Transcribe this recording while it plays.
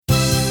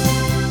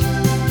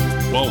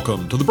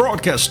Welcome to the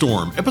Broadcast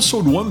Storm,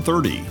 episode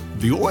 130,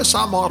 the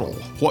OSI model,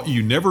 what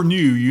you never knew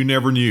you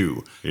never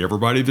knew. Hey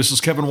everybody, this is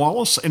Kevin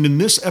Wallace, and in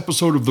this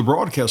episode of the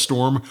Broadcast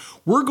Storm,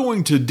 we're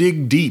going to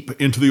dig deep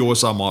into the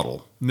OSI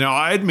model. Now,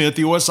 I admit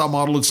the OSI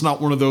model, it's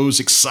not one of those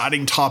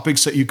exciting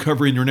topics that you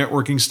cover in your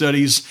networking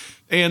studies,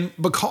 and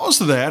because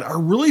of that, I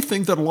really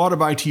think that a lot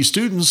of IT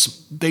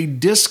students, they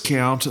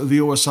discount the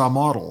OSI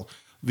model.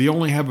 They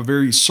only have a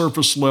very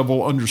surface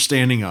level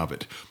understanding of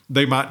it.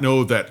 They might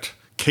know that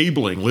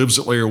cabling lives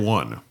at layer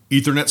 1.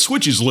 Ethernet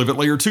switches live at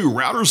layer 2.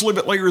 Routers live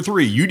at layer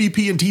 3.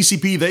 UDP and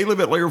TCP, they live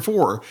at layer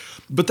 4.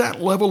 But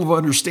that level of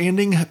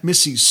understanding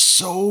misses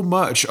so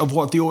much of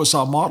what the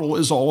OSI model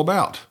is all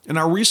about. And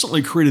I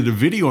recently created a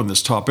video on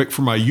this topic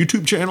for my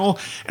YouTube channel,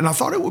 and I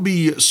thought it would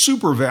be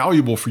super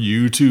valuable for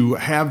you to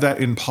have that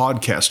in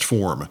podcast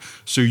form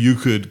so you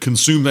could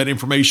consume that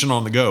information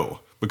on the go,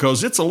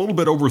 because it's a little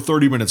bit over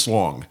 30 minutes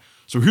long.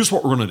 So here's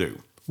what we're going to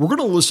do. We're going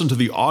to listen to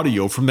the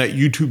audio from that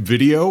YouTube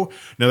video.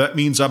 Now that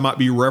means I might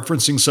be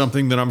referencing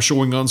something that I'm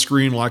showing on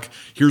screen, like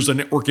here's a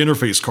network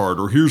interface card,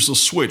 or here's a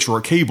switch or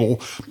a cable.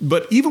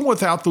 But even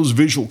without those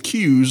visual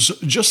cues,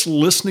 just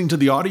listening to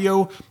the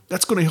audio,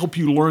 that's going to help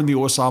you learn the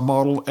OSI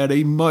model at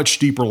a much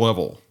deeper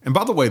level. And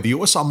by the way, the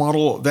OSI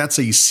model, that's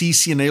a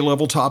CCNA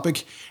level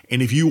topic.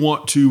 And if you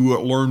want to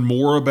learn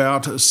more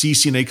about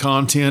CCNA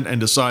content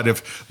and decide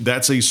if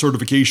that's a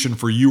certification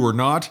for you or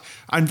not,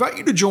 I invite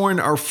you to join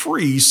our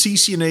free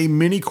CCNA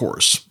mini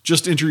course.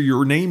 Just enter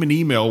your name and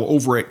email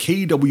over at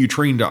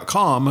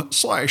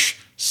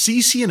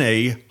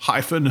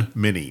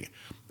kwtrain.com/CCNA-mini.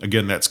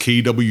 Again, that's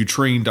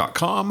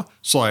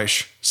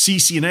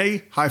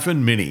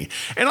kwtrain.com/CCNA-mini.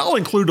 And I'll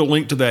include a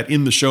link to that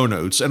in the show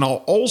notes, and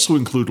I'll also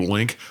include a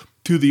link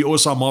to the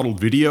OSI model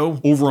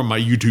video over on my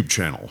YouTube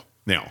channel.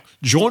 Now,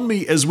 join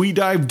me as we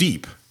dive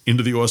deep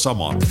into the OSI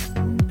model.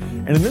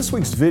 And in this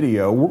week's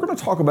video, we're going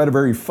to talk about a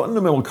very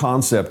fundamental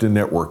concept in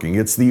networking.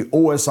 It's the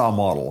OSI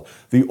model,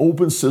 the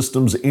Open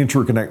Systems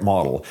Interconnect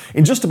model.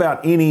 In just about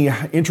any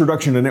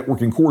introduction to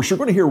networking course, you're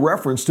going to hear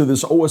reference to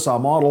this OSI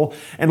model,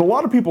 and a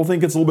lot of people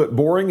think it's a little bit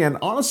boring, and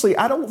honestly,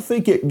 I don't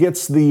think it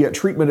gets the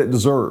treatment it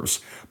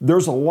deserves.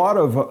 There's a lot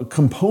of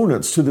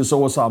components to this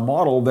OSI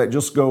model that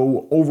just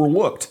go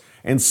overlooked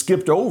and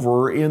skipped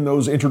over in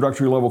those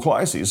introductory level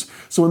classes.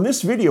 So in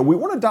this video, we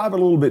want to dive a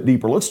little bit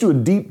deeper. Let's do a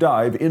deep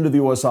dive into the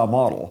OSI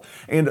model.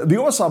 And the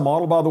OSI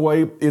model, by the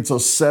way, it's a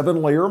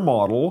 7-layer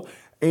model,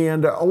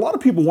 and a lot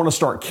of people want to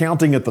start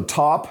counting at the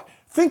top.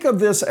 Think of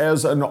this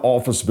as an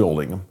office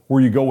building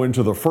where you go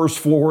into the first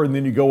floor and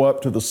then you go up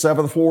to the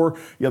 7th floor.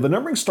 Yeah, the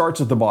numbering starts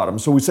at the bottom.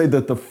 So we say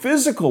that the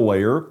physical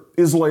layer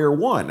is layer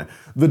 1.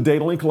 The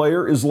data link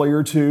layer is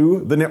layer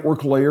 2. The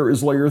network layer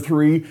is layer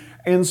 3,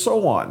 and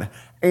so on.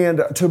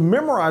 And to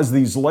memorize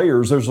these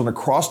layers, there's an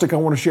acrostic I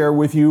want to share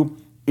with you.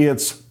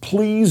 It's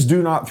please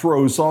do not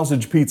throw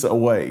sausage pizza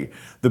away.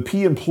 The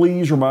P in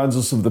please reminds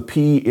us of the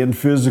P in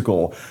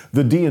physical.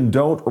 The D in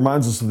don't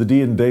reminds us of the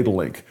D in data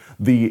link.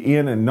 The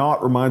N and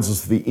not reminds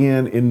us of the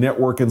N in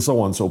network, and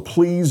so on. So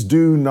please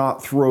do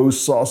not throw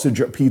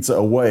sausage pizza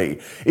away.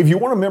 If you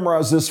want to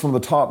memorize this from the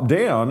top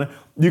down,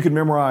 you can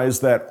memorize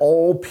that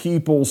all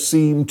people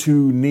seem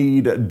to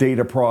need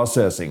data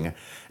processing.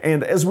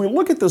 And as we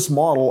look at this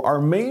model, our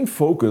main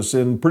focus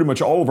in pretty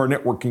much all of our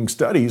networking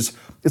studies,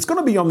 it's going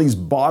to be on these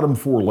bottom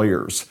 4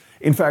 layers.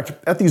 In fact,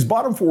 at these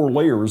bottom 4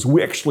 layers,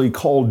 we actually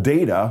call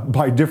data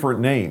by different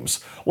names.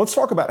 Let's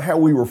talk about how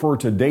we refer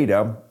to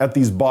data at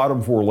these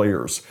bottom 4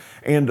 layers.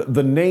 And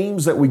the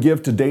names that we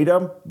give to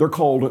data, they're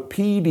called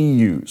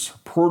PDUs,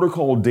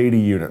 Protocol Data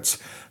Units.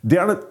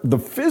 Down at the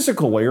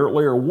physical layer,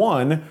 layer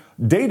 1,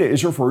 data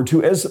is referred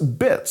to as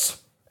bits.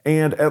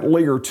 And at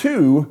layer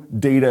 2,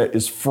 data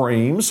is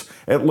frames.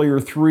 At layer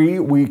 3,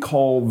 we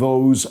call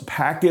those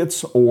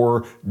packets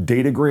or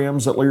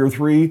datagrams at layer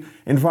 3.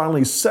 And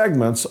finally,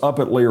 segments up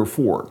at layer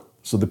 4.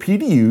 So the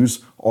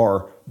PDUs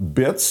are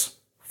bits,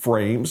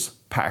 frames,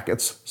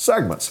 packets,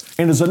 segments.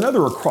 And as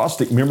another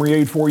acrostic memory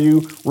aid for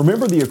you,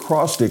 remember the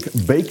acrostic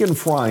bacon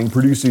frying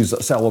produces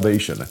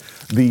salivation.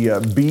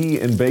 The B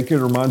in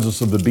bacon reminds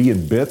us of the B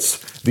in bits.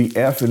 The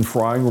F in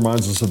frying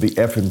reminds us of the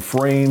F in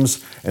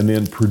frames, and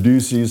then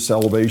produces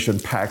salivation,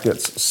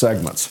 packets,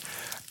 segments.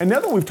 And now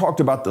that we've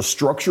talked about the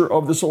structure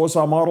of this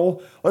OSI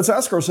model, let's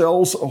ask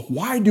ourselves,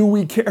 why do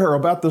we care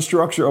about the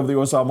structure of the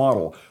OSI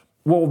model?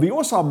 Well, the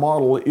OSI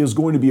model is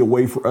going to be a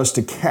way for us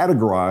to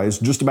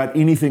categorize just about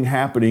anything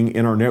happening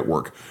in our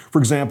network. For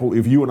example,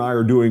 if you and I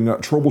are doing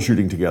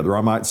troubleshooting together, I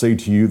might say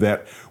to you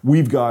that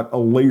we've got a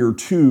layer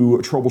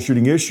 2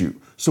 troubleshooting issue.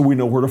 So we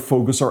know where to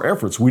focus our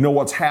efforts. We know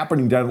what's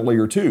happening down at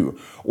layer 2.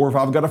 Or if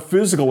I've got a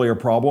physical layer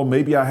problem,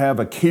 maybe I have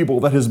a cable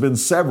that has been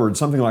severed,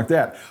 something like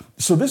that.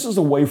 So this is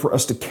a way for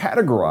us to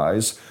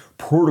categorize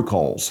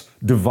protocols,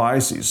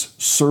 devices,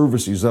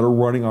 services that are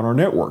running on our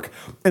network.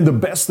 And the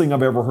best thing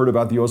I've ever heard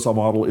about the OSI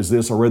model is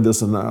this. I read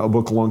this in a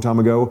book a long time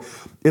ago.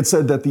 It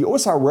said that the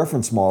OSI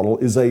reference model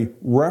is a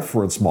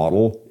reference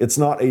model. It's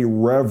not a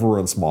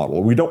reverence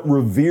model. We don't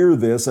revere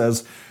this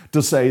as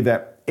to say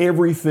that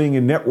everything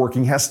in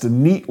networking has to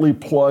neatly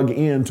plug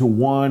into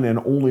one and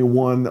only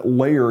one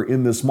layer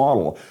in this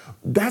model.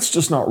 That's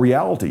just not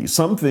reality.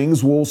 Some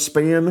things will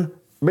span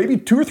maybe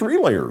 2 or 3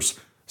 layers.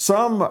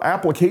 Some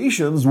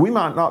applications, we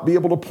might not be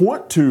able to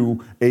point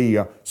to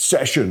a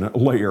session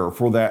layer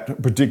for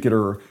that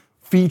particular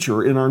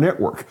feature in our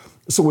network.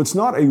 So it's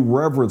not a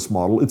reference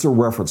model, it's a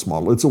reference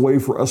model. It's a way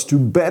for us to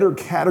better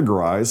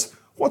categorize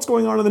what's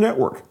going on in the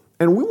network.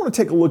 And we want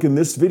to take a look in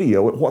this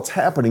video at what's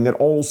happening at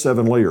all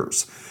 7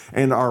 layers.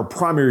 And our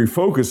primary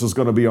focus is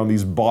going to be on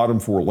these bottom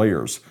 4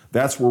 layers.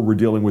 That's where we're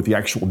dealing with the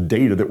actual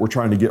data that we're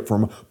trying to get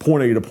from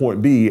point A to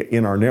point B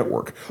in our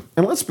network.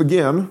 And let's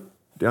begin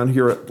down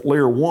here at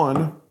layer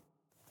 1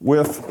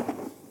 with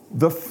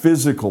the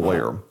physical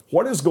layer.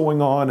 What is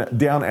going on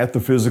down at the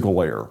physical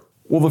layer?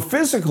 Well, the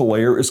physical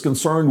layer is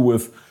concerned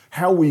with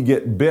how we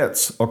get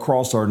bits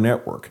across our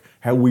network,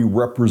 how we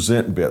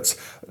represent bits.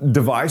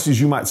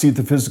 Devices you might see at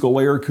the physical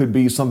layer could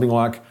be something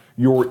like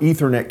your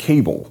Ethernet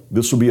cable.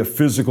 This will be a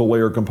physical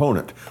layer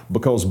component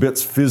because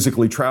bits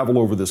physically travel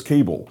over this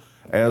cable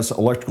as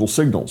electrical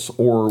signals.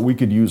 Or we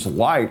could use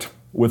light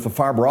with a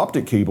fiber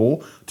optic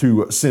cable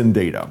to send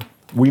data.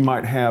 We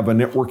might have a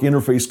network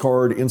interface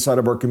card inside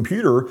of our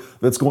computer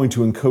that's going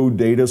to encode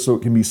data so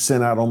it can be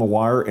sent out on the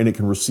wire and it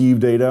can receive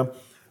data.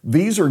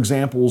 These are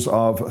examples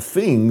of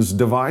things,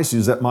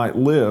 devices that might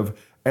live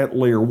at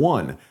layer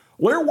 1.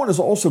 Layer 1 is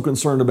also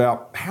concerned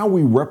about how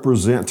we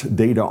represent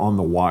data on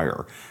the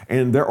wire.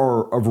 And there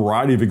are a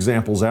variety of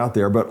examples out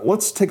there, but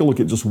let's take a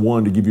look at just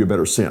one to give you a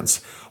better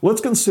sense.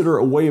 Let's consider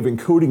a way of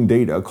encoding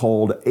data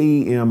called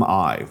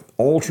AMI,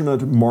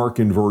 alternate mark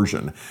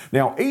inversion.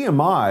 Now,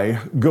 AMI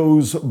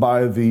goes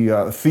by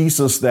the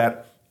thesis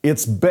that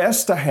it's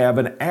best to have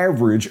an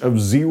average of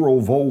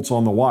 0 volts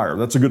on the wire.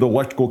 That's a good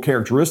electrical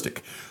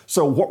characteristic.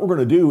 So what we're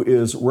going to do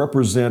is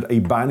represent a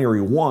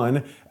binary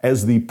 1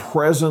 as the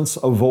presence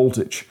of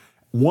voltage.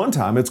 One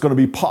time it's going to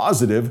be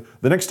positive,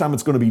 the next time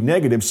it's going to be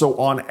negative. So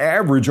on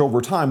average over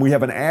time, we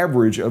have an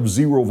average of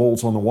 0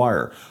 volts on the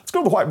wire. Let's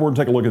go to the whiteboard and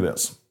take a look at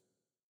this.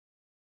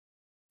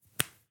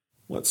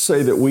 Let's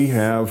say that we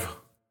have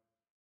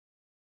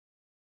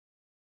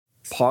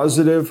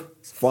positive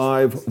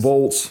 5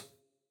 volts,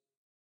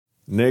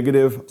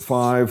 negative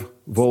 5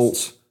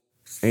 volts,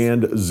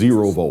 and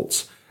 0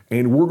 volts.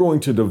 And we're going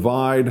to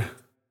divide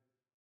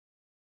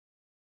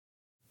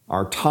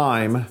our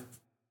time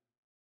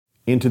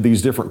into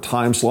these different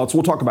time slots.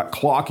 We'll talk about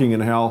clocking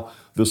and how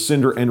the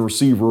sender and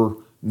receiver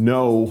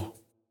know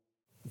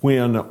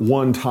when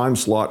one time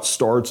slot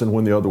starts and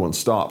when the other one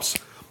stops.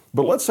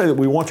 But let's say that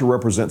we want to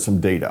represent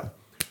some data.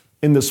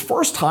 In this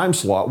first time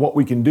slot, what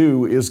we can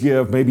do is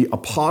give maybe a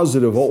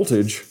positive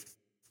voltage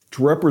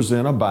to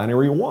represent a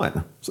binary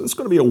 1. So it's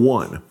going to be a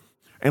 1.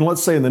 And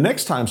let's say in the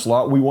next time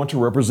slot, we want to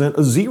represent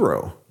a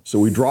 0. So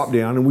we drop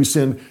down and we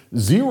send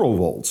 0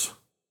 volts.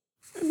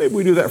 And maybe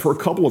we do that for a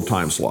couple of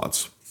time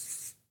slots.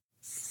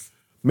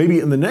 Maybe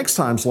in the next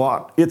time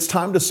slot, it's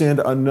time to send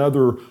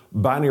another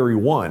binary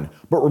 1.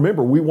 But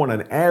remember, we want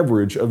an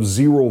average of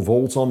 0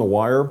 volts on the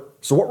wire.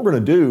 So what we're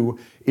going to do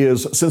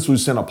is, since we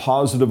sent a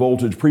positive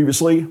voltage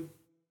previously,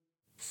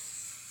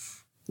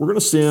 we're going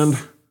to send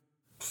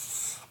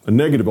a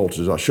negative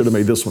voltage. I should have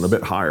made this one a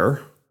bit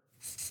higher.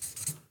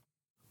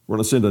 We're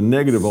going to send a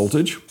negative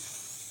voltage.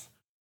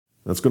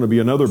 That's going to be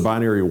another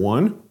binary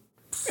 1.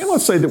 And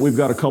let's say that we've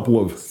got a couple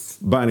of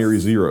binary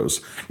zeros.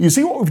 You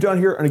see what we've done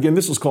here? And again,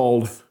 this is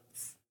called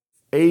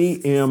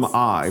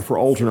AMI for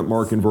alternate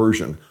mark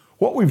inversion.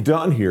 What we've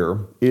done here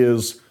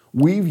is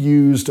we've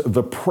used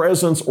the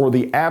presence or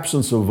the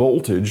absence of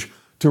voltage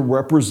to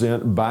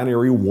represent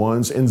binary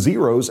 1s and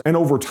 0s. And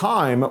over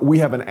time, we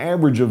have an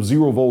average of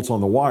 0 volts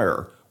on the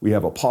wire. We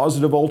have a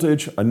positive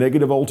voltage, a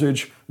negative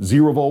voltage,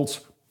 0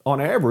 volts.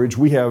 On average,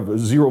 we have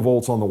 0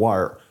 volts on the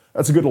wire.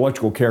 That's a good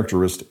electrical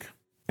characteristic.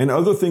 And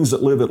other things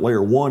that live at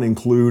layer 1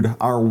 include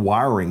our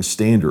wiring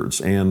standards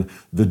and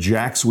the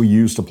jacks we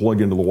use to plug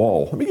into the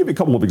wall. Let me give you a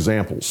couple of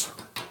examples.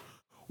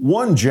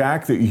 One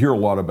jack that you hear a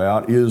lot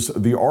about is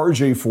the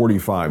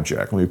RJ45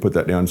 jack. Let me put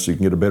that down so you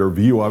can get a better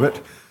view of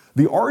it.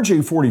 The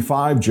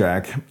RJ45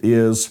 jack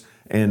is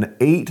an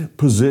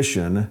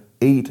 8-position,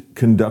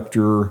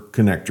 8-conductor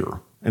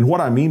connector. And what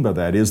I mean by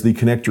that is the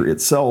connector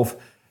itself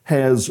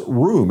has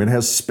room. It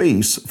has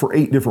space for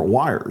 8 different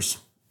wires.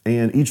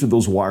 And each of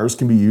those wires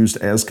can be used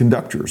as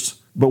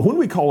conductors. But when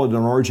we call it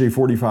an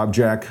RJ45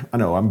 jack, I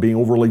know I'm being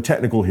overly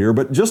technical here,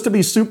 but just to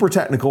be super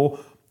technical,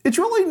 it's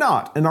really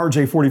not an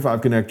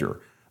RJ45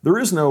 connector. There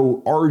is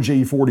no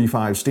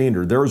RJ45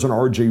 standard. There is an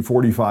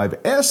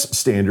RJ45S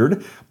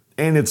standard,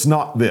 and it's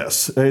not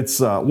this. It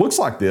looks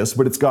like this,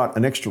 but it's got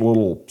an extra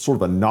little sort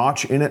of a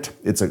notch in it.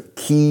 It's a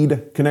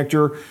keyed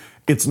connector.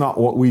 It's not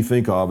what we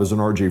think of as an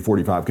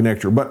RJ45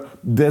 connector, but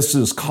this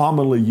is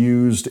commonly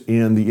used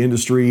in the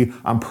industry.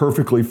 I'm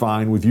perfectly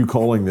fine with you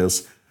calling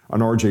this an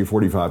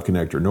RJ45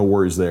 connector. No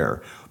worries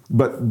there.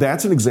 But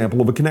that's an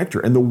example of a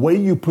connector. And the way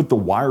you put the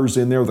wires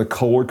in there, the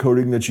color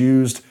coding that's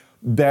used,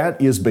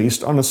 That is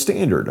based on a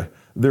standard.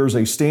 There's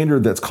a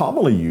standard that's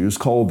commonly used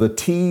called the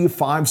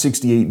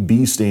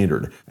T568B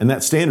standard. And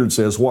that standard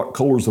says what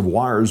colors of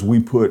wires we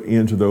put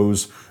into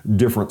those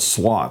different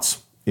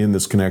slots in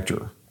this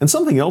connector. And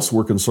something else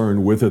we're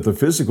concerned with at the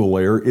physical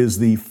layer is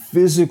the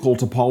physical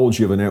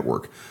topology of a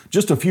network.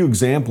 Just a few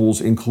examples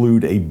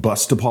include a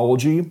bus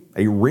topology,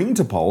 a ring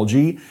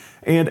topology,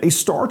 and a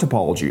star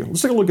topology.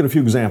 Let's take a look at a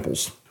few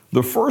examples.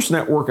 The first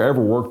network I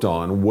ever worked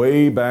on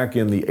way back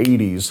in the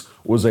 80s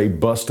was a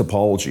bus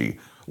topology.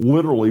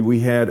 Literally,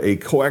 we had a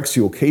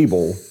coaxial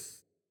cable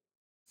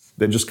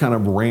that just kind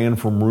of ran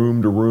from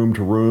room to room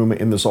to room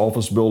in this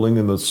office building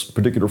in this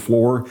particular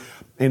floor.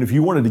 And if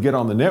you wanted to get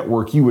on the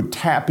network, you would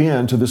tap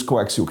into this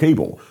coaxial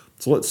cable.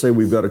 So let's say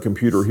we've got a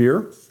computer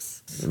here,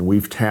 and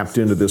we've tapped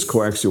into this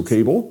coaxial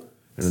cable,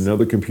 and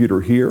another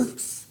computer here,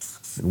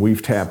 and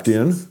we've tapped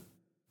in.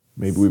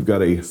 Maybe we've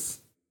got a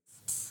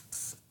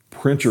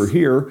printer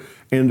here,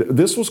 and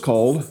this was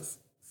called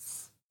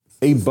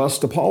a bus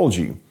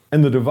topology.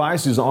 And the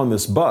devices on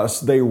this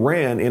bus, they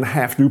ran in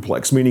half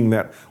duplex, meaning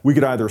that we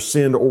could either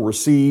send or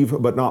receive,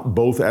 but not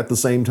both at the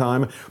same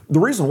time. The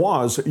reason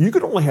was you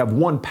could only have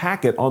one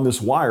packet on this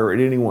wire at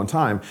any one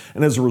time.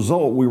 And as a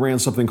result, we ran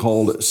something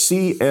called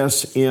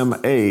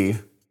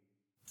CSMA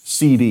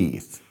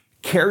CD.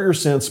 Carrier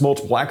sense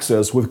multiple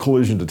access with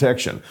collision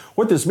detection.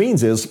 What this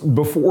means is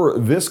before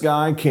this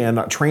guy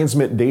can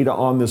transmit data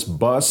on this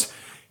bus,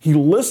 he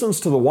listens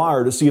to the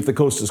wire to see if the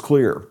coast is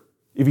clear.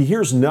 If he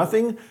hears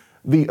nothing,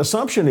 the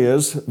assumption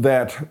is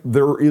that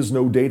there is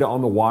no data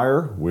on the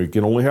wire. We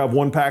can only have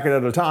one packet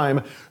at a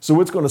time,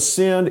 so it's going to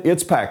send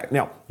its packet.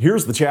 Now,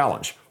 here's the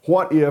challenge.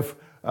 What if,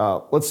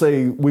 let's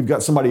say we've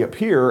got somebody up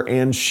here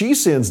and she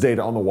sends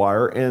data on the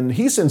wire and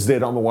he sends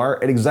data on the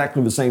wire at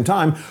exactly the same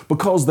time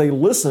because they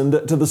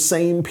listened to the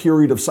same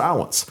period of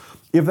silence.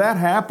 If that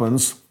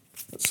happens,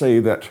 let's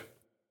say that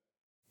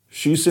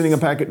she's sending a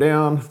packet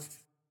down,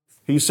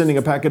 he's sending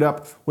a packet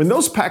up. When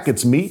those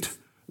packets meet,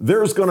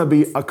 there's going to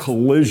be a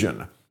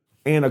collision.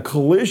 And a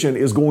collision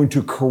is going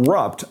to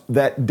corrupt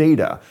that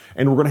data,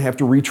 and we're going to have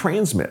to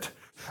retransmit.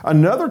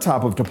 Another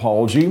type of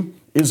topology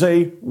is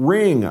a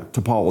ring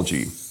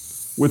topology.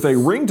 With a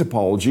ring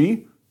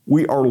topology,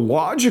 we are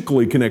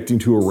logically connecting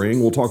to a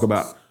ring. We'll talk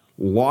about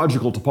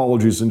logical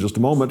topologies in just a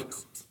moment,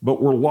 but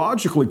we're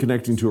logically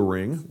connecting to a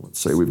ring. Let's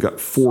say we've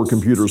got 4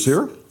 computers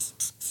here,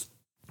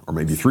 or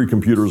maybe 3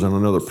 computers and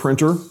another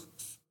printer.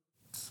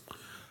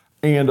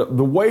 And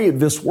the way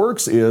this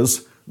works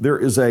is there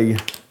is a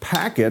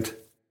packet.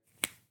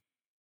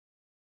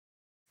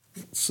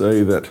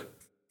 Say that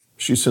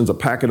she sends a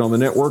packet on the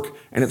network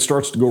and it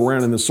starts to go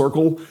around in this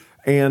circle.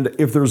 And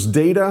if there's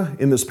data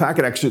in this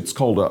packet, actually it's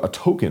called a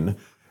token.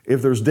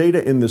 If there's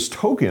data in this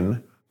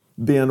token,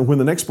 then when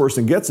the next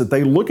person gets it,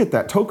 they look at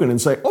that token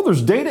and say, oh,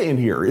 there's data in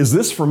here. Is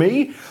this for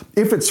me?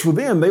 If it's for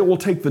them, they will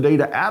take the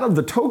data out of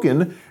the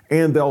token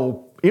and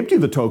they'll empty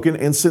the token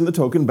and send the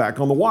token back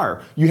on the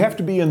wire. You have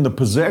to be in the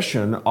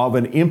possession of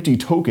an empty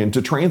token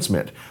to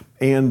transmit.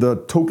 And the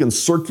token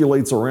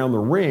circulates around the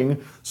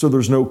ring, so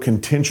there's no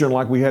contention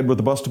like we had with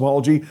the bus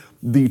topology.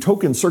 The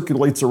token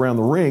circulates around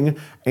the ring,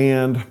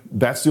 and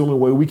that's the only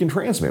way we can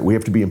transmit. We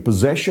have to be in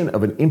possession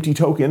of an empty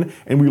token,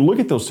 and we look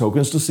at those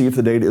tokens to see if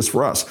the data is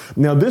for us.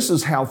 Now, this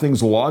is how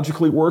things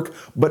logically work,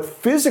 but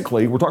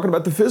physically, we're talking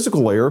about the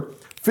physical layer.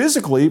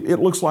 Physically, it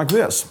looks like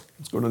this.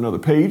 Let's go to another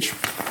page.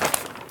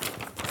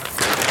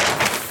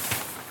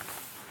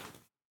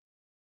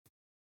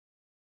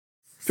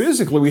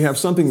 Physically, we have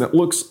something that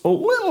looks a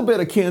little bit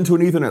akin to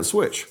an Ethernet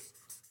switch.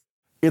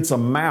 It's a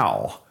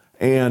MAL,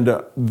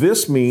 and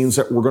this means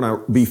that we're going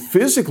to be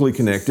physically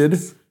connected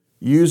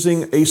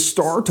using a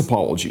star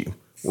topology.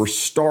 We're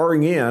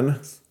starring in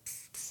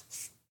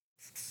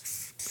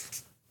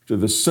to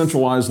this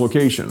centralized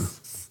location.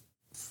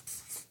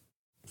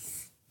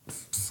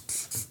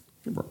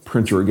 Give our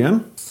printer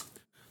again.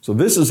 So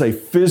this is a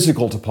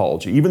physical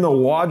topology. Even though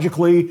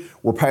logically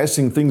we're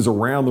passing things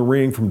around the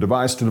ring from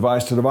device to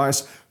device to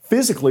device,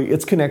 physically,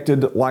 it's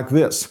connected like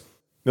this.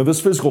 Now, this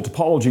physical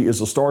topology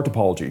is a star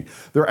topology.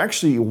 There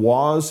actually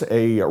was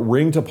a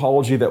ring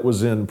topology that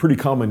was in pretty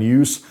common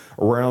use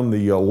around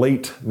the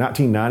late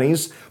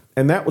 1990s,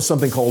 and that was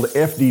something called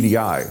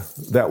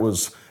FDDI. That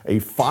was a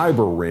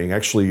fiber ring,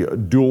 actually a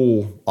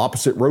dual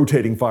opposite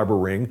rotating fiber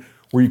ring,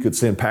 where you could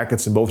send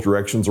packets in both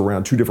directions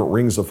around 2 different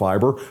rings of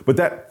fiber, but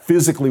that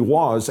physically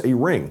was a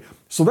ring.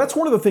 So that's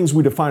one of the things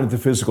we define at the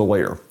physical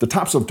layer, the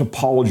types of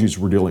topologies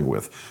we're dealing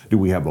with. Do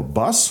we have a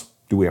bus?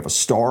 Do we have a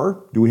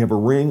star? Do we have a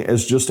ring?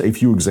 As just a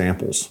few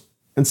examples.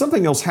 And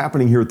something else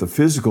happening here at the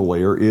physical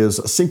layer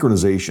is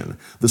synchronization.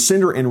 The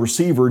sender and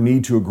receiver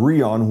need to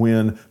agree on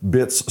when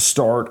bits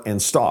start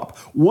and stop.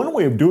 One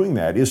way of doing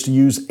that is to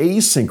use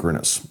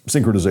asynchronous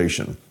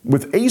synchronization.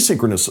 With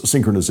asynchronous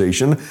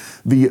synchronization,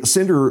 the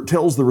sender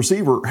tells the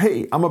receiver,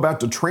 hey, I'm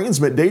about to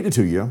transmit data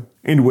to you.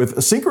 And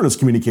with synchronous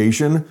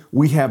communication,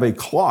 we have a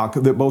clock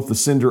that both the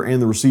sender and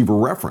the receiver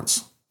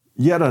reference.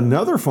 Yet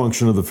another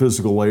function of the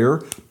physical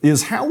layer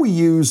is how we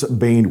use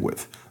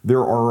bandwidth.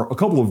 There are a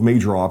couple of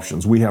major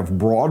options. We have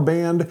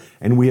broadband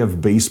and we have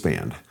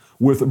baseband.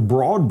 With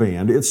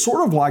broadband, it's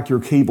sort of like your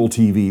cable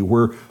TV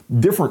where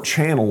different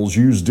channels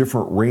use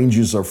different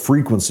ranges of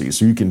frequencies.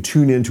 So you can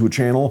tune into a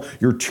channel,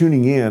 you're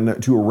tuning in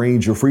to a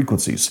range of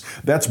frequencies.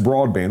 That's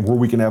broadband, where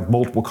we can have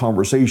multiple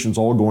conversations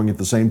all going at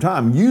the same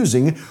time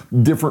using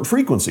different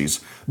frequencies.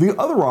 The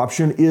other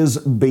option is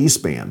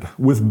baseband.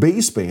 With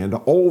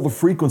baseband, all the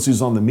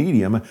frequencies on the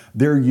medium,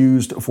 they're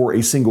used for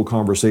a single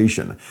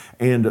conversation.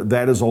 And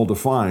that is all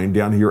defined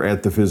down here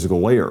at the physical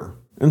layer.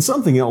 And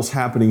something else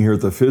happening here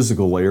at the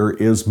physical layer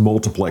is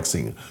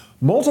multiplexing.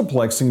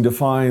 Multiplexing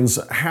defines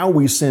how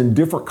we send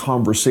different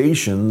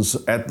conversations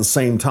at the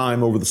same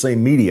time over the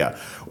same media.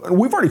 And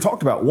we've already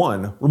talked about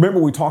one. Remember,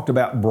 we talked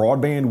about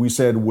broadband. We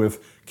said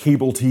with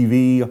cable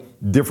TV,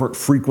 different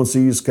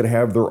frequencies could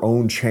have their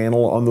own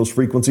channel on those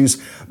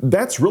frequencies.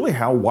 That's really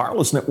how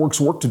wireless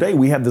networks work today.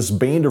 We have this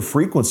band of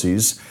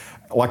frequencies,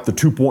 like the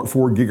 2.4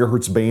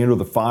 gigahertz band or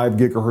the 5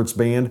 gigahertz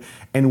band,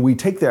 and we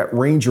take that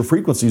range of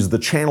frequencies, the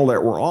channel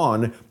that we're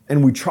on,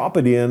 and we chop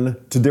it in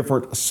to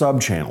different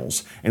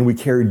subchannels, and we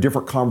carry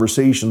different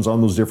conversations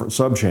on those different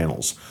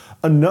subchannels.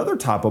 Another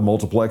type of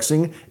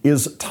multiplexing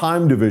is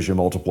time division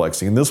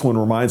multiplexing, and this one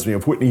reminds me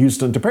of Whitney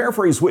Houston. To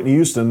paraphrase Whitney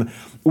Houston,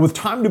 with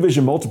time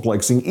division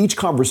multiplexing, each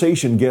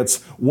conversation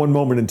gets one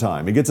moment in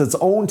time. It gets its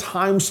own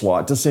time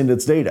slot to send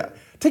its data.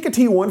 Take a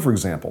T1, for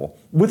example.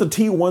 With a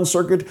T1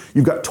 circuit,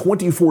 you've got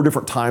 24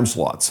 different time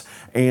slots,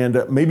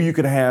 and maybe you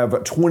could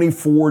have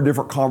 24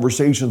 different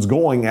conversations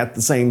going at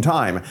the same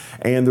time.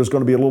 And there's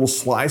going to be a little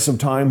slice of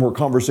time where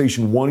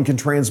conversation 1 can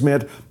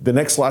transmit, the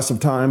next slice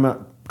of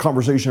time,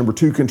 conversation number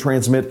 2 can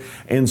transmit,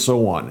 and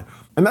so on.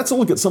 And that's a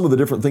look at some of the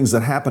different things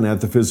that happen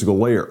at the physical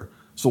layer.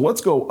 So let's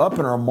go up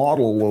in our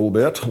model a little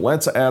bit.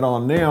 Let's add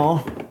on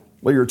now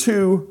layer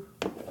 2,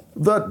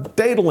 the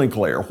data link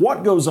layer.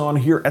 What goes on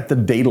here at the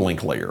data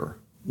link layer?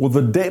 Well,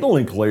 the data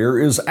link layer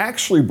is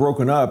actually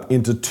broken up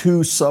into 2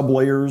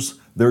 sublayers.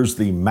 There's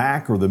the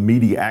MAC, or the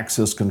Media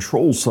Access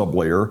Control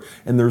sublayer,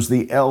 and there's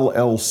the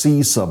LLC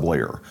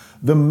sublayer.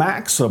 The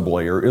MAC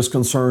sublayer is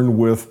concerned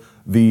with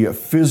the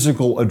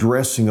physical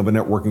addressing of a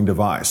networking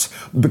device.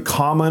 The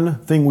common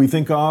thing we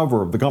think of,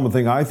 or the common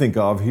thing I think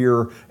of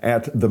here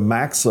at the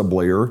MAC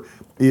sublayer,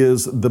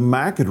 is the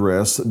MAC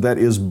address that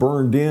is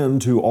burned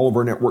into all of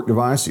our network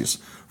devices.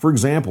 For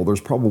example,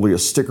 there's probably a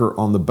sticker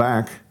on the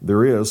back,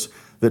 there is,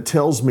 that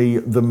tells me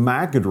the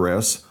MAC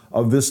address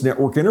of this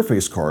network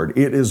interface card.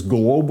 It is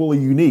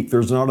globally unique.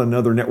 There's not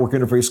another network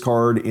interface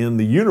card in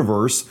the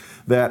universe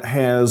that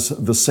has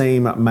the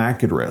same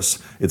MAC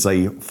address. It's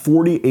a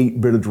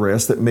 48-bit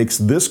address that makes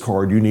this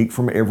card unique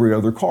from every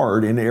other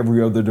card in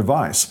every other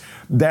device.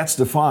 That's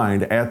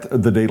defined at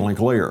the data link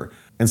layer.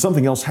 And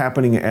something else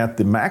happening at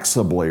the MAC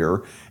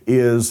sublayer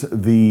is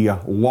the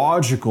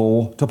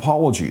logical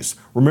topologies.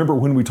 Remember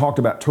when we talked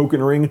about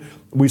token ring,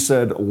 we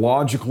said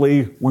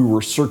logically we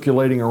were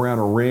circulating around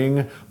a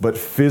ring, but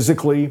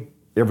physically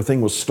everything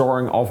was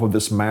starring off of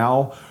this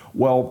MAL.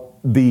 Well,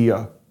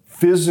 the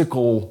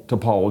physical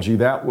topology,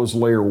 that was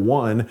layer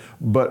 1,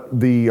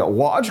 but the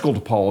logical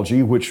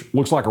topology, which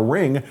looks like a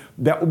ring,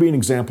 that would be an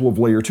example of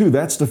layer 2.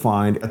 That's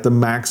defined at the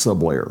MAC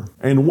sublayer.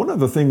 And one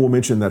other thing we'll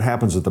mention that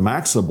happens at the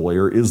MAC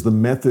sublayer is the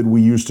method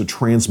we use to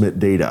transmit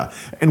data.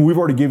 And we've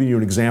already given you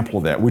an example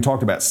of that. We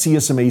talked about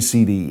CSMA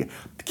CD.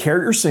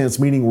 Carrier sense,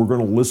 meaning we're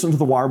going to listen to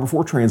the wire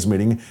before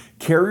transmitting.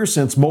 Carrier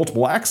sense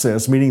multiple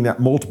access, meaning that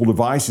multiple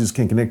devices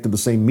can connect to the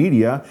same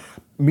media.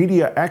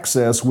 Media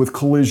access with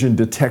collision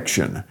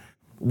detection.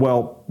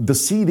 Well, the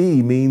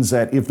CD means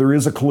that if there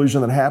is a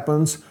collision that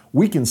happens,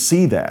 we can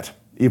see that.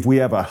 If we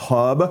have a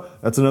hub,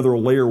 that's another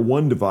layer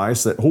 1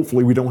 device that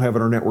hopefully we don't have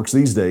in our networks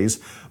these days.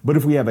 But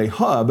if we have a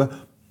hub,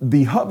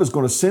 the hub is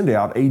going to send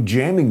out a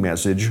jamming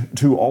message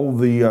to all of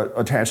the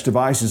attached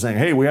devices saying,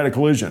 hey, we had a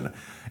collision.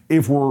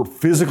 If we're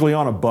physically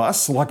on a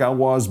bus, like I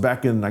was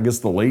back in, I guess,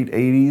 the late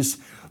 80s,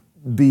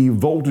 the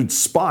voltage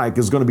spike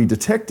is going to be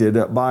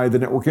detected by the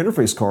network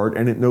interface card,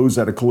 and it knows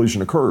that a collision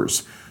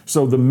occurs.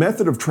 So the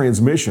method of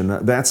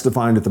transmission, that's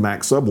defined at the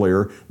MAC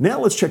sublayer.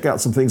 Now let's check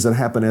out some things that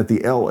happen at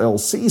the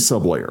LLC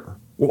sublayer.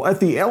 Well, at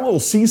the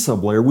LLC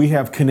sublayer, we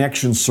have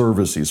connection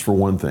services, for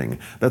one thing.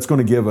 That's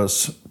going to give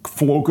us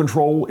flow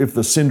control. If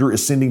the sender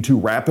is sending too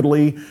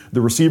rapidly,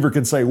 the receiver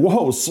can say,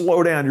 whoa,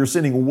 slow down, you're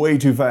sending way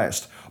too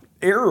fast.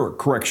 Error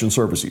correction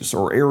services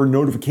or error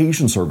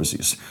notification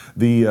services.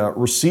 The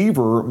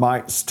receiver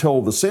might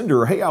tell the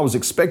sender, hey, I was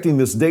expecting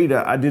this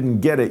data, I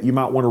didn't get it, you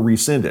might want to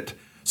resend it.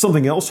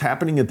 Something else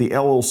happening at the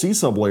LLC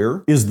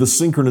sublayer is the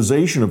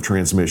synchronization of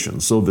transmission.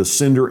 So the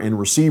sender and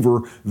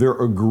receiver, they're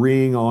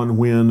agreeing on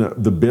when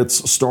the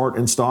bits start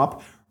and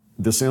stop.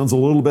 This sounds a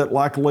little bit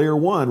like layer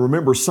 1.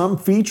 Remember, some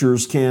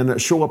features can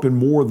show up in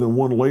more than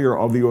one layer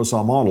of the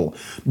OSI model.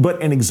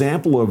 But an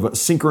example of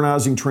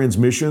synchronizing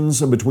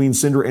transmissions between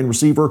sender and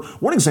receiver,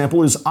 one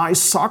example is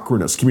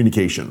isochronous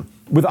communication.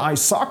 With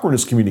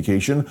isochronous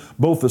communication,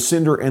 both the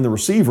sender and the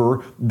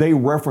receiver, they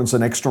reference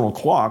an external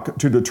clock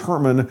to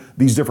determine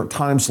these different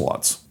time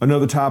slots.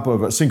 Another type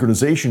of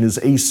synchronization is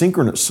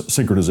asynchronous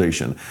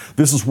synchronization.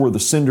 This is where the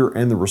sender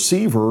and the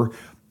receiver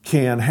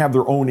can have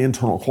their own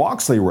internal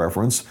clocks they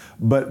reference,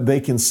 but they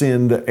can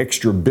send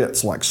extra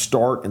bits like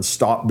start and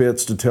stop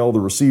bits to tell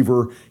the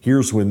receiver,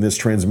 here's when this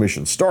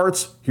transmission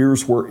starts,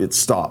 here's where it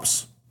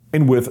stops.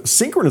 And with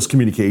synchronous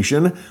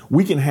communication,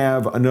 we can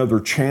have another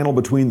channel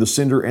between the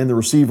sender and the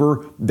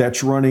receiver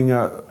that's running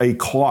a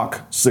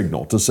clock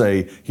signal to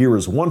say, here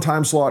is one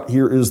time slot,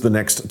 here is the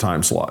next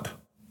time slot.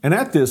 And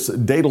at this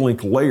data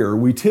link layer,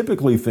 we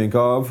typically think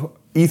of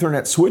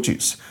Ethernet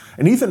switches.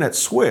 An Ethernet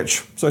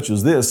switch, such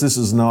as this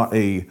is not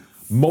a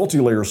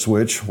multi-layer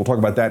switch. We'll talk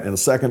about that in a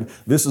second.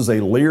 This is a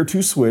layer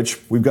 2 switch.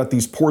 We've got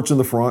these ports in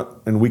the front,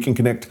 and we can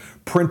connect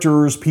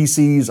printers,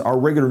 PCs, our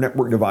regular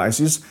network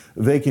devices.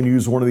 They can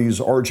use one of these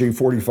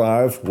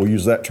RJ45. We'll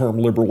use that term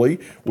liberally.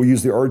 We'll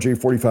use the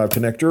RJ45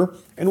 connector,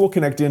 and we'll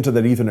connect into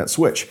that Ethernet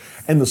switch.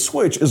 And the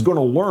switch is going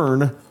to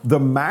learn the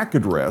MAC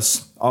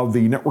address of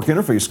the network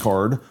interface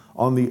card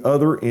on the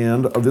other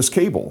end of this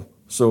cable.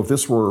 So if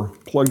this were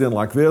plugged in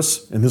like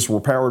this and this were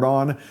powered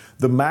on,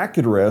 the MAC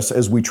address,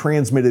 as we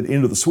transmit it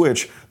into the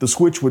switch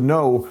would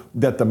know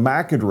that the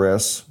MAC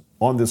address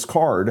on this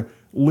card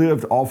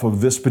lived off of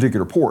this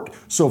particular port.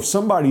 So if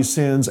somebody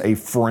sends a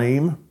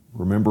frame,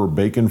 remember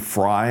bacon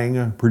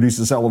frying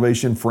produces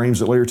salivation,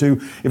 frames at layer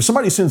 2. If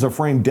somebody sends a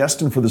frame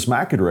destined for this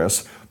MAC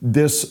address,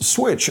 this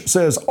switch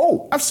says,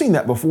 oh, I've seen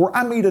that before.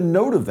 I made a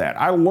note of that.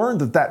 I learned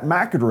that that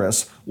MAC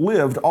address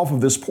lived off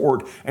of this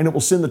port, and it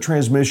will send the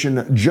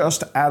transmission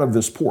just out of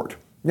this port.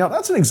 Now,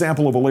 that's an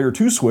example of a layer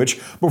 2 switch.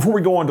 Before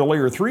we go on to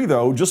layer 3,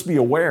 though, just be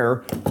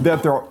aware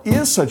that there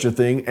is such a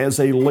thing as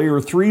a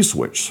layer 3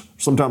 switch,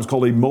 sometimes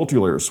called a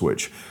multi-layer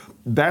switch.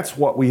 That's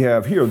what we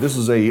have here. This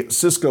is a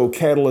Cisco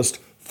Catalyst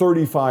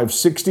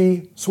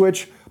 3560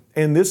 switch,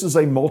 and this is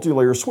a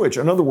multi-layer switch.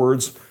 In other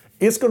words,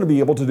 it's going to be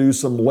able to do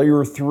some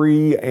layer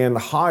 3 and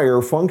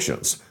higher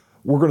functions.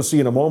 We're going to see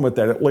in a moment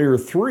that at layer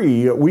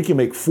 3, we can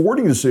make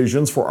forwarding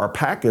decisions for our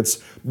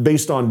packets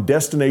based on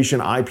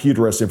destination IP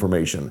address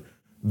information.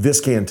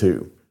 This can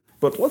too.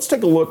 But let's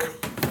take a look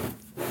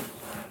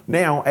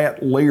now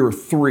at layer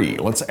 3.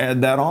 Let's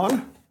add that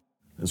on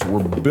as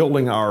we're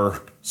building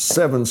our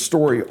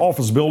 7-story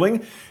office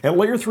building. At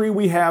layer 3,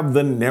 we have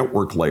the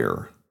network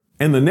layer.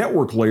 And the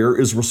network layer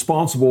is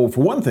responsible,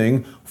 for one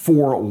thing,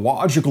 for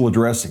logical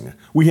addressing.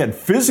 We had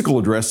physical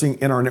addressing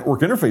in our network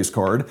interface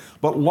card,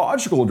 but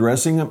logical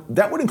addressing,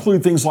 that would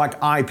include things like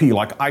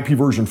IP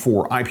version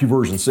 4, IP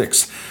version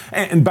 6.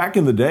 And back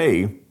in the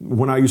day,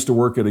 when I used to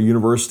work at a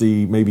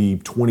university maybe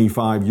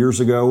 25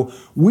 years ago,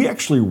 we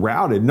actually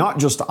routed not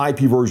just IP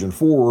version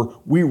 4,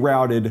 we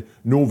routed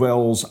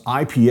Novell's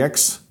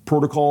IPX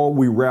protocol,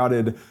 we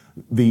routed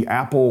the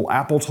Apple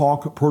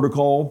Talk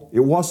protocol.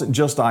 It wasn't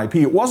just IP.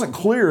 It wasn't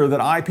clear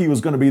that IP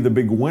was going to be the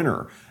big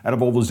winner out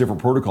of all those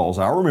different protocols.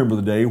 I remember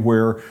the day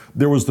where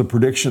there was the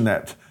prediction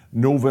that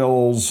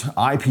Novell's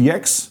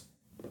IPX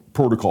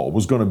protocol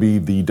was going to be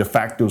the de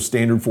facto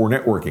standard for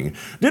networking.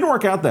 Didn't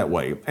work out that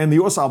way. And the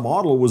OSI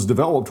model was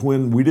developed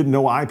when we didn't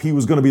know IP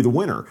was going to be the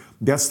winner.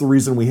 That's the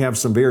reason we have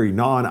some very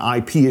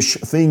non-IP-ish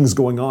things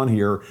going on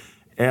here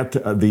at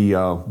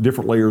the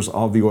different layers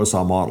of the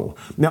OSI model.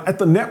 Now, at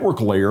the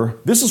network layer,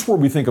 this is where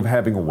we think of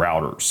having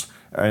routers.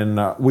 And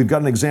we've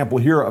got an example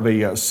here of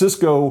a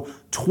Cisco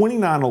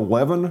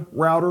 2911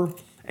 router.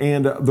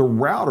 And the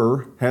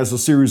router has a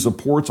series of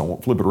ports. I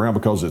won't flip it around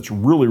because it's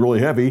really,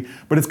 really heavy,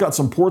 but it's got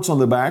some ports on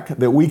the back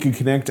that we can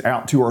connect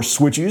out to our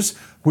switches,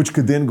 which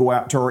could then go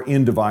out to our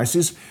end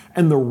devices.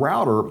 And the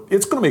router,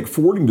 it's going to make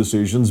forwarding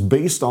decisions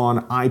based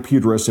on IP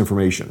address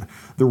information.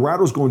 The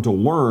router is going to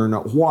learn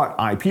what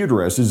IP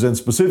addresses and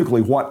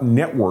specifically what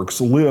networks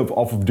live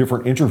off of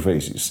different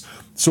interfaces.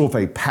 So if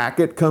a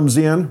packet comes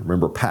in,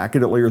 remember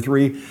packet at layer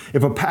 3,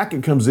 if a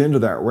packet comes into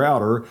that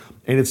router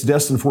and it's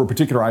destined for a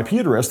particular IP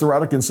address, the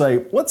router can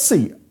say, let's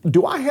see,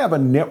 do I have a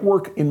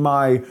network in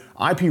my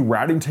IP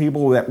routing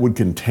table that would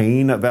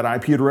contain that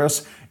IP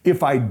address?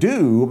 If I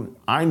do,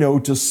 I know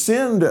to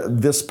send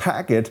this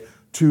packet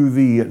to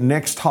the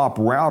next hop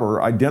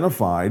router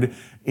identified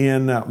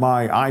in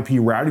my IP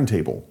routing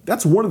table.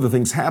 That's one of the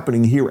things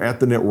happening here at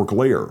the network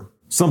layer.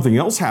 Something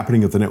else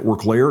happening at the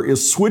network layer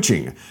is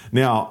switching.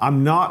 Now,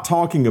 I'm not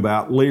talking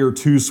about layer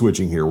 2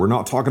 switching here. We're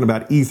not talking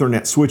about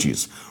Ethernet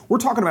switches. We're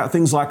talking about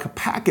things like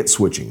packet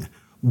switching.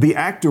 The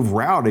act of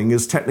routing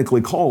is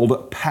technically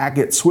called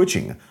packet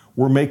switching.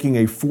 We're making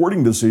a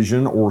forwarding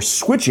decision or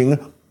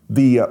switching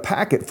the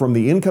packet from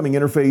the incoming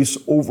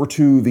interface over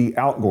to the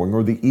outgoing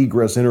or the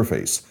egress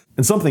interface.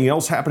 And something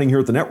else happening here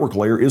at the network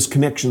layer is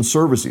connection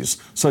services,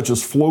 such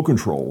as flow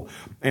control.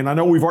 And I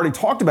know we've already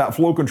talked about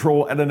flow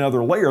control at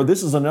another layer.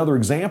 This is another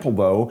example,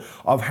 though,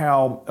 of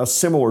how a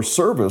similar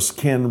service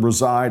can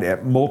reside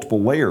at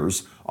multiple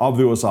layers of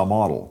the OSI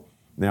model.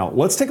 Now,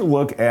 let's take a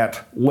look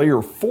at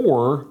layer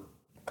 4,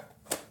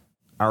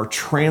 our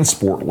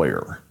transport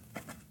layer.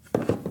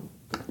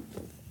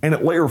 And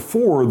at layer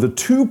 4, the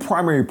two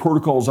primary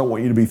protocols I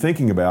want you to be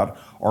thinking about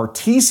are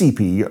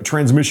TCP,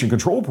 Transmission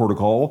Control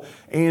Protocol,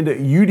 and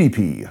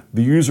UDP,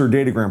 the User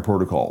Datagram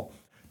Protocol.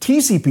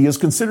 TCP is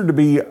considered to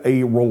be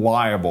a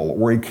reliable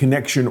or a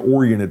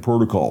connection-oriented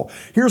protocol.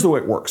 Here's the way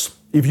it works.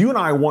 If you and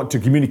I want to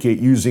communicate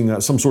using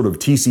some sort of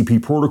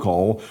TCP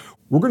protocol,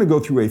 we're going to go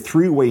through a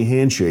three-way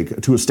handshake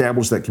to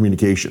establish that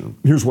communication.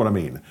 Here's what I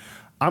mean.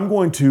 I'm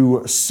going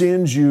to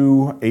send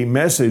you a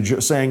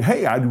message saying,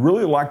 hey, I'd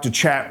really like to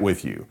chat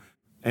with you.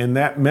 And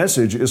that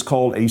message is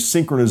called a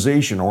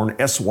synchronization, or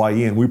an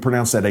SYN. We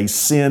pronounce that a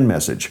SYN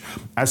message.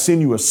 I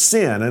send you a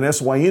SYN, an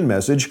SYN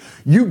message.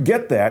 You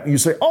get that and you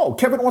say, oh,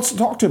 Kevin wants to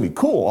talk to me.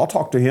 Cool, I'll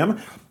talk to him.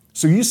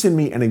 So you send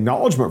me an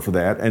acknowledgement for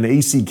that, an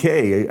ACK,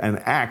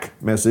 an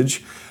ACK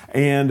message.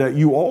 And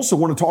you also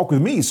want to talk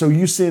with me. So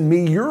you send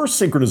me your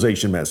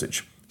synchronization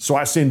message. So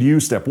I send you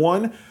step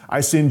one.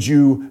 I send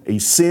you a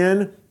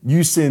SYN.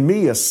 You send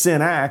me a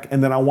SYN-ACK,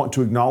 and then I want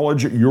to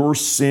acknowledge your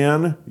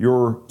SYN,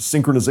 your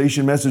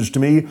synchronization message to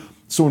me.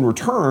 So in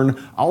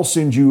return, I'll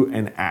send you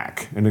an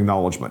ACK, an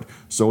acknowledgement.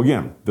 So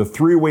again, the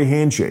three-way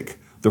handshake.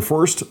 The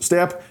first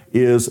step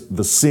is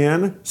the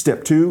SYN.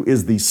 Step two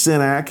is the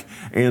SYN-ACK.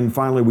 And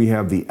finally, we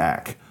have the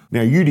ACK.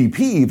 Now,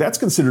 UDP, that's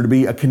considered to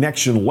be a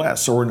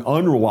connection-less or an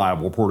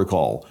unreliable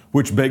protocol,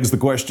 which begs the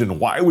question,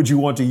 why would you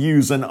want to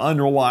use an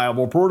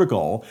unreliable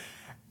protocol?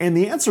 And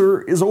the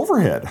answer is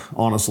overhead,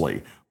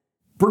 honestly.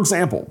 For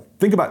example,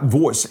 think about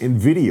voice and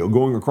video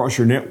going across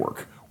your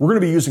network. We're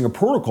going to be using a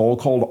protocol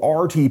called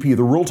RTP,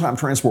 the Real-Time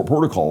Transport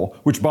Protocol,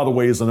 which, by the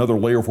way, is another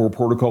Layer 4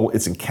 protocol.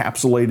 It's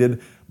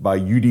encapsulated by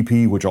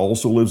UDP, which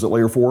also lives at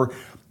Layer 4.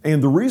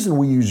 And the reason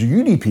we use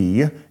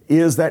UDP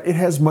is that it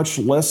has much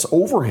less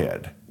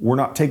overhead. We're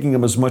not taking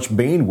them as much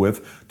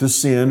bandwidth to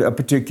send a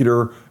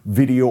particular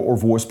video or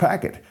voice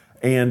packet.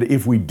 And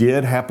if we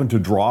did happen to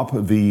drop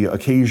the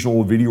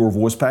occasional video or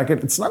voice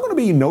packet, it's not going to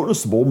be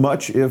noticeable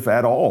much, if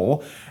at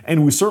all.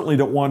 And we certainly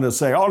don't want to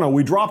say, oh no,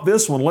 we dropped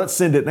this one, let's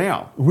send it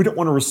now. We don't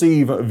want to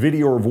receive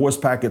video or voice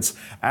packets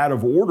out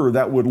of order.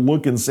 That would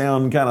look and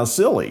sound kind of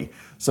silly.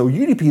 So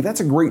UDP, that's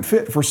a great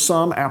fit for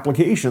some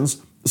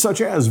applications,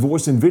 such as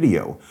voice and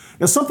video.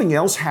 Now, something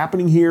else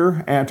happening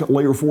here at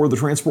Layer 4, the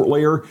transport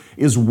layer,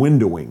 is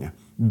windowing.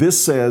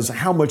 This says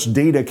how much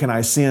data can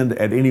I send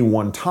at any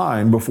one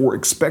time before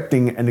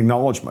expecting an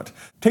acknowledgement.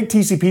 Take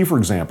TCP, for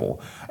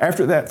example.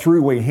 After that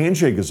three-way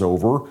handshake is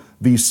over,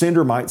 the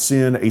sender might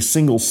send a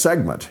single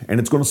segment, and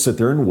it's going to sit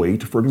there and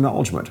wait for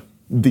acknowledgement.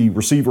 The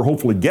receiver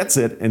hopefully gets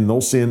it, and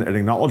they'll send an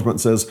acknowledgement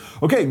that says,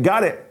 okay,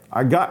 got it.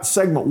 I got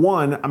segment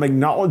one. I'm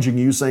acknowledging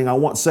you, saying I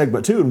want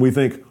segment two. And we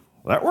think,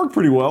 well, that worked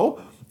pretty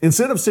well.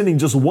 Instead of sending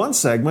just one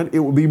segment, it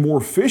would be more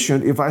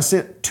efficient if I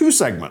sent two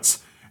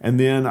segments. And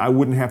then I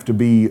wouldn't have to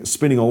be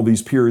spending all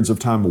these periods of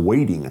time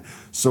waiting.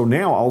 So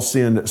now I'll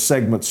send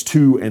segments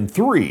 2 and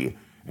 3,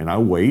 and I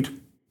wait.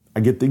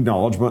 I get the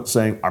acknowledgement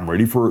saying, I'm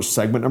ready for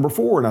segment number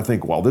 4. And I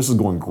think, wow, this is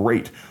going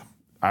great.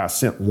 I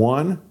sent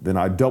 1, then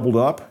I doubled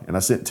up, and I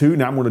sent 2.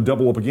 Now I'm going to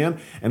double up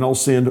again, and I'll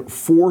send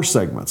 4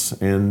 segments.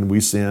 And we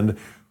send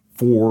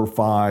 4,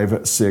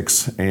 5,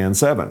 6, and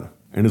 7.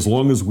 And as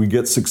long as we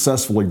get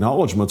successful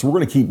acknowledgments, we're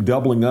going to keep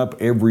doubling up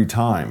every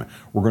time.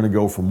 We're going to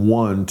go from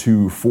 1,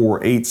 2,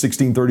 4, 8,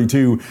 16,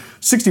 32,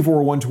 64,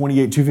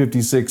 128,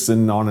 256,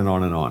 and on and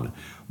on and on.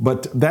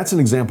 But that's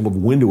an example of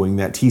windowing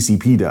that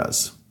TCP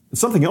does.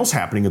 Something else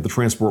happening at the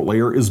transport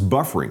layer is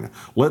buffering.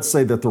 Let's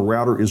say that the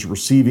router is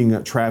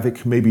receiving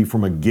traffic maybe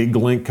from a gig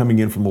link coming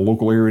in from the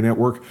local area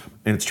network,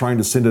 and it's trying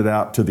to send it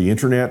out to the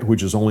internet,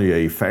 which is only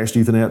a fast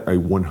Ethernet, a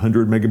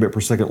 100 megabit per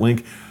second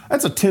link.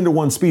 That's a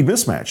 10-to-1 speed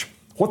mismatch.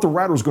 What the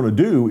router is going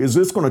to do is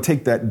it's going to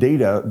take that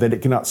data that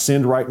it cannot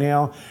send right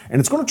now,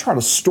 and it's going to try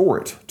to store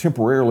it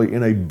temporarily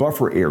in a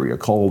buffer area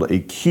called a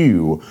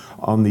queue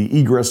on the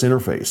egress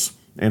interface.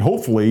 And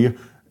hopefully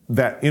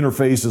that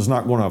interface is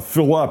not going to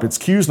fill up, its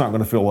queue is not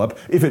going to fill up.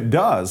 If it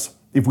does,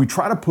 if we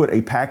try to put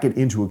a packet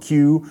into a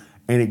queue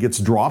and it gets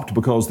dropped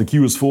because the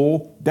queue is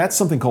full, that's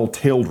something called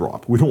tail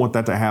drop. We don't want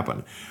that to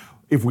happen.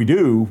 If we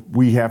do,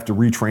 we have to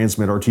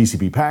retransmit our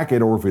TCP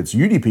packet, or if it's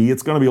UDP,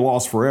 it's going to be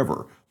lost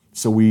forever.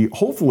 So we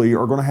hopefully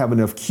are going to have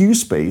enough queue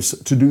space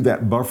to do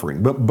that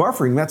buffering. But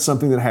buffering, that's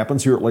something that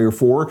happens here at Layer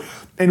 4.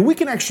 And we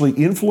can actually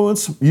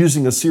influence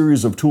using a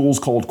series of tools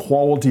called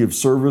quality of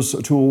service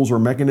tools or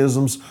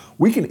mechanisms.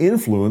 We can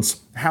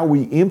influence how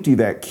we empty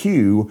that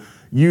queue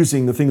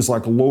using the things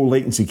like low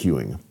latency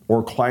queuing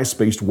or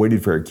class-based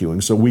weighted fair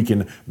queuing, so we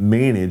can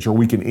manage or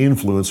we can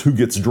influence who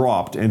gets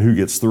dropped and who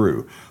gets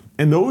through.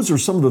 And those are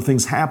some of the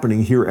things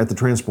happening here at the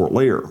transport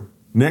layer.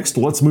 Next,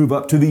 let's move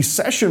up to the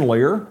session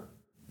layer.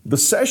 The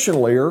session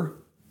layer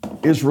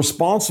is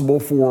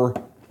responsible for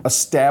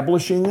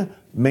establishing,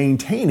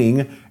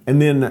 maintaining, and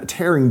then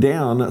tearing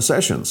down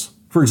sessions.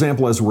 For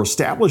example, as we're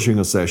establishing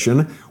a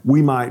session,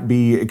 we might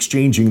be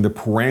exchanging the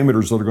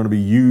parameters that are going to be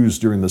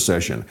used during the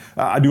session.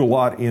 I do a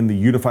lot in the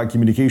unified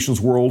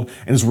communications world,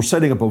 and as we're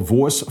setting up a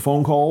voice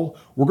phone call,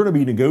 we're going to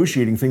be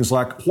negotiating things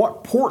like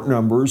what port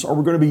numbers are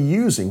we going to be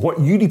using? What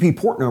UDP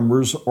port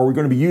numbers are we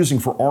going to be using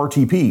for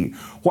RTP?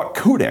 What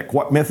codec,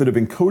 what method of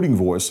encoding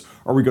voice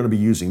are we going to be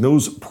using?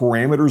 Those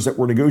parameters that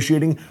we're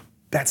negotiating,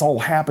 That's all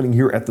happening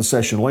here at the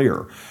session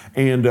layer.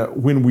 And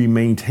when we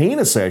maintain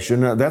a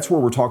session, that's where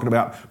we're talking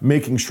about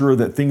making sure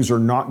that things are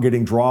not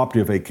getting dropped.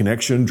 If a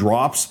connection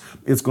drops,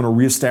 it's going to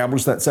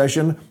reestablish that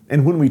session.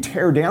 And when we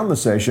tear down the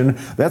session,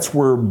 that's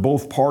where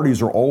both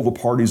parties or all the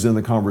parties in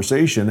the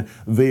conversation,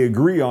 they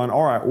agree on,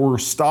 all right, we're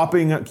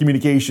stopping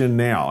communication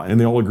now. And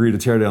they all agree to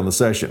tear down the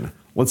session.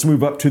 Let's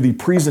move up to the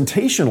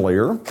presentation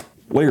layer,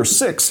 layer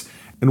 6.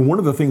 And one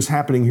of the things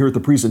happening here at the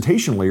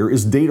presentation layer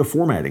is data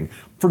formatting.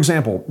 For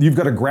example, you've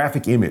got a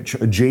graphic image,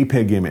 a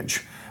JPEG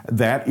image.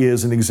 That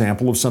is an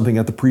example of something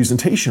at the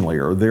presentation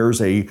layer. There's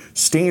a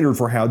standard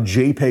for how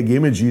JPEG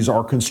images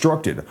are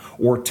constructed,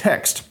 or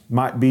text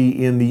might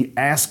be in the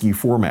ASCII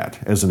format,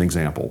 as an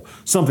example.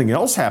 Something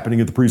else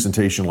happening at the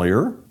presentation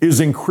layer is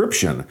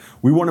encryption.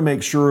 We want to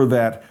make sure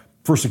that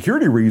for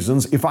security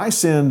reasons, if I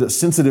send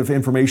sensitive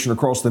information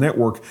across the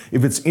network,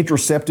 if it's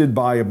intercepted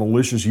by a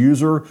malicious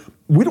user,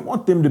 we don't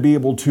want them to be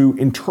able to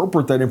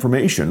interpret that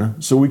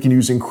information, so we can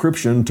use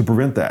encryption to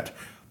prevent that.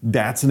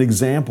 That's an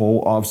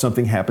example of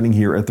something happening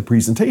here at the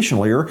presentation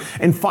layer.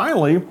 And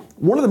finally,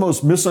 one of the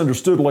most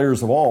misunderstood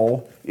layers of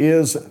all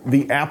is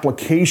the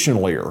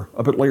application layer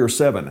up at layer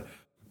 7.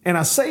 And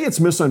I say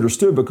it's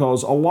misunderstood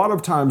because a lot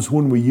of times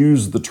when we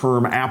use the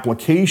term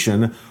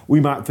application, we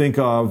might think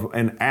of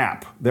an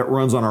app that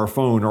runs on our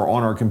phone or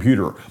on our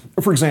computer.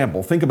 For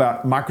example, think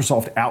about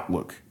Microsoft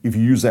Outlook. If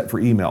you use that for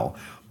email,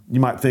 you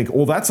might think,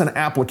 well, that's an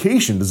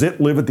application. Does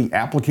it live at the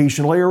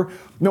application layer?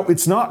 No,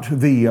 it's not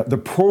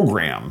the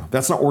program.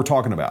 That's not what we're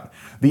talking about.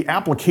 The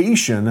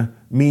application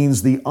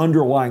means the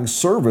underlying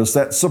service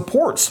that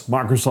supports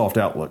Microsoft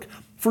Outlook.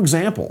 For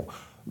example,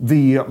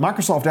 the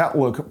Microsoft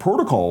Outlook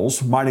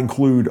protocols might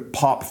include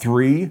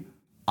POP3,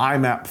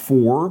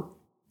 IMAP4,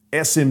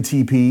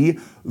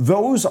 SMTP.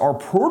 Those are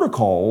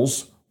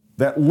protocols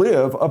that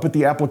live up at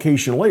the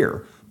application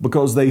layer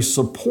because they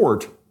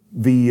support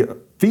the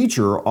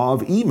feature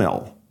of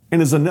email.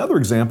 And as another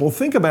example,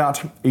 think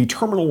about a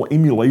terminal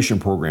emulation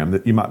program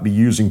that you might be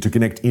using to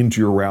connect into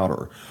your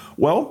router.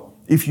 Well,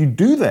 if you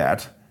do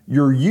that,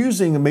 you're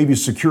using maybe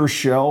Secure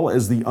Shell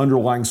as the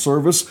underlying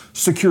service.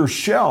 Secure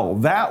Shell,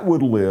 that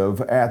would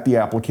live at the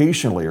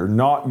application layer,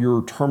 not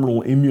your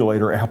terminal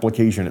emulator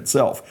application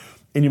itself.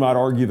 And you might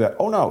argue that,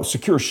 oh no,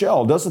 Secure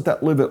Shell, doesn't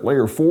that live at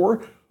layer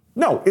 4?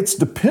 No, it's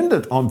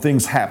dependent on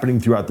things happening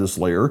throughout this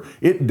layer.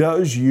 It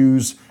does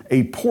use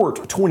a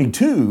port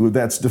 22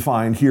 that's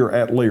defined here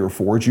at layer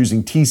 4. It's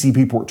using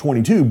TCP port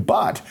 22,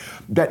 but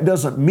that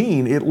doesn't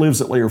mean it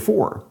lives at layer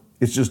 4.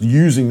 It's just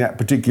using that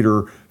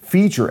particular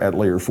feature at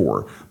layer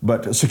 4.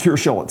 But Secure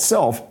Shell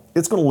itself,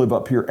 it's going to live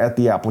up here at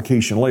the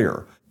application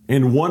layer.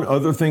 And one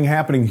other thing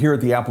happening here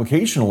at the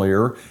application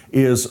layer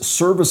is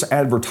service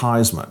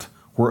advertisement,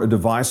 where a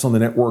device on the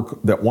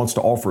network that wants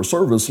to offer a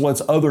service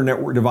lets other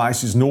network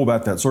devices know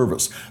about that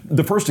service.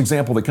 The first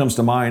example that comes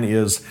to mind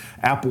is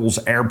Apple's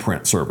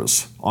AirPrint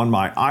service. On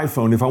my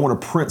iPhone, if I want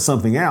to print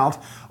something out,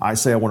 I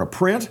say I want to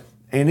print,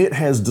 and it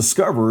has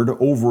discovered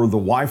over the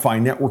Wi-Fi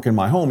network in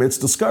my home, it's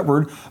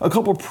discovered a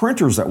couple of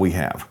printers that we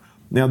have.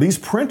 Now, these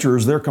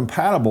printers, they're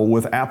compatible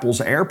with Apple's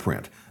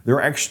AirPrint.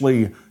 They're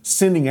actually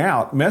sending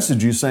out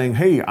messages saying,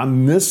 hey,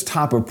 I'm this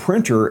type of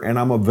printer and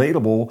I'm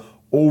available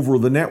over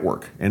the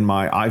network. And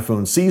my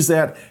iPhone sees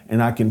that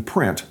and I can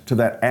print to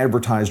that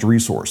advertised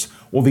resource.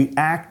 Well, the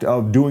act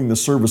of doing the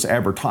service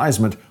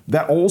advertisement,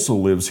 that also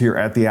lives here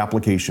at the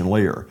application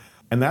layer.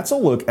 And that's a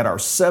look at our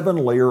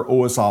 7-layer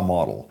OSI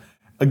model.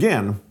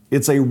 Again,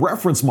 it's a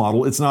reference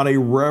model, it's not a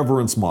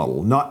reference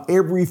model. Not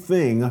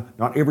everything,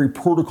 not every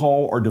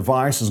protocol or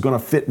device is going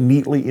to fit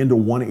neatly into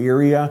one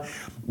area.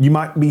 You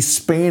might be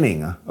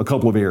spanning a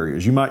couple of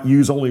areas. You might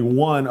use only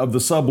one of the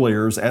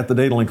sublayers at the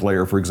data link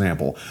layer, for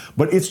example.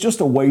 But it's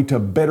just a way to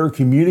better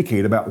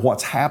communicate about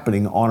what's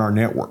happening on our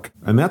network.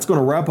 And that's going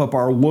to wrap up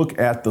our look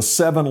at the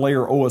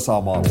 7-layer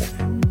OSI model.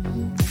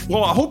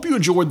 Well, I hope you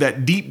enjoyed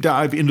that deep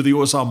dive into the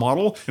OSI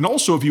model. And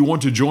also, if you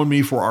want to join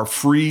me for our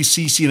free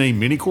CCNA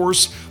mini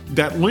course,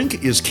 that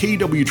link is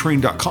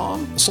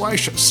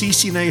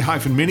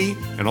kwtrain.com/CCNA-mini.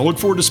 And I look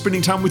forward to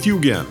spending time with you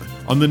again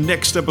on the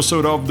next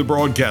episode of The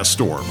Broadcast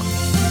Storm.